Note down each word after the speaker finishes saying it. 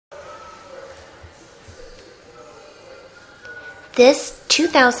This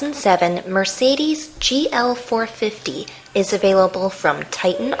 2007 Mercedes GL450 is available from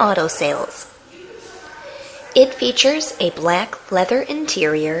Titan Auto Sales. It features a black leather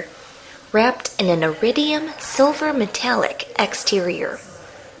interior wrapped in an iridium silver metallic exterior.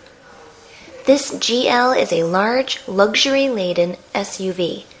 This GL is a large, luxury-laden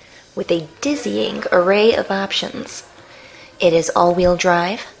SUV with a dizzying array of options. It is all-wheel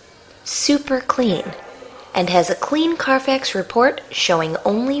drive, super clean, and has a clean Carfax report showing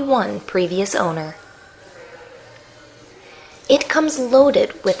only one previous owner. It comes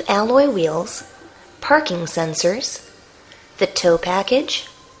loaded with alloy wheels, parking sensors, the tow package,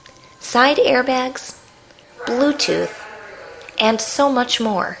 side airbags, Bluetooth, and so much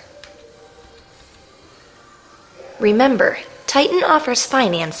more. Remember, Titan offers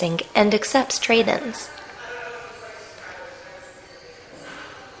financing and accepts trade-ins.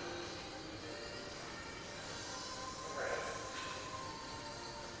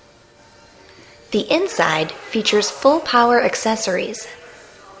 The inside features full power accessories,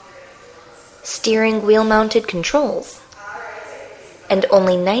 steering wheel mounted controls, and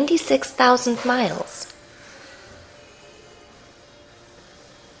only 96,000 miles.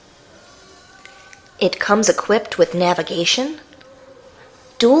 It comes equipped with navigation,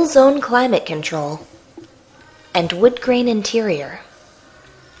 dual zone climate control, and wood grain interior.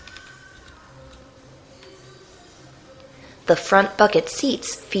 The front bucket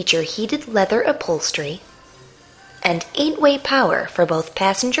seats feature heated leather upholstery and 8-way power for both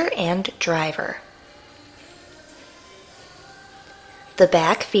passenger and driver. The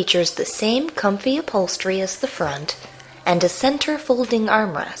back features the same comfy upholstery as the front and a center folding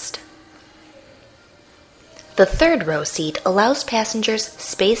armrest. The third row seat allows passengers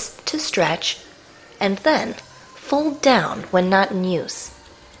space to stretch and then fold down when not in use.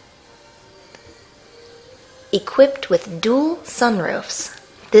 Equipped with dual sunroofs,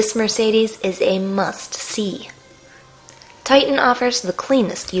 this Mercedes is a must-see. Titan offers the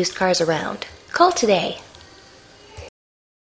cleanest used cars around. Call today.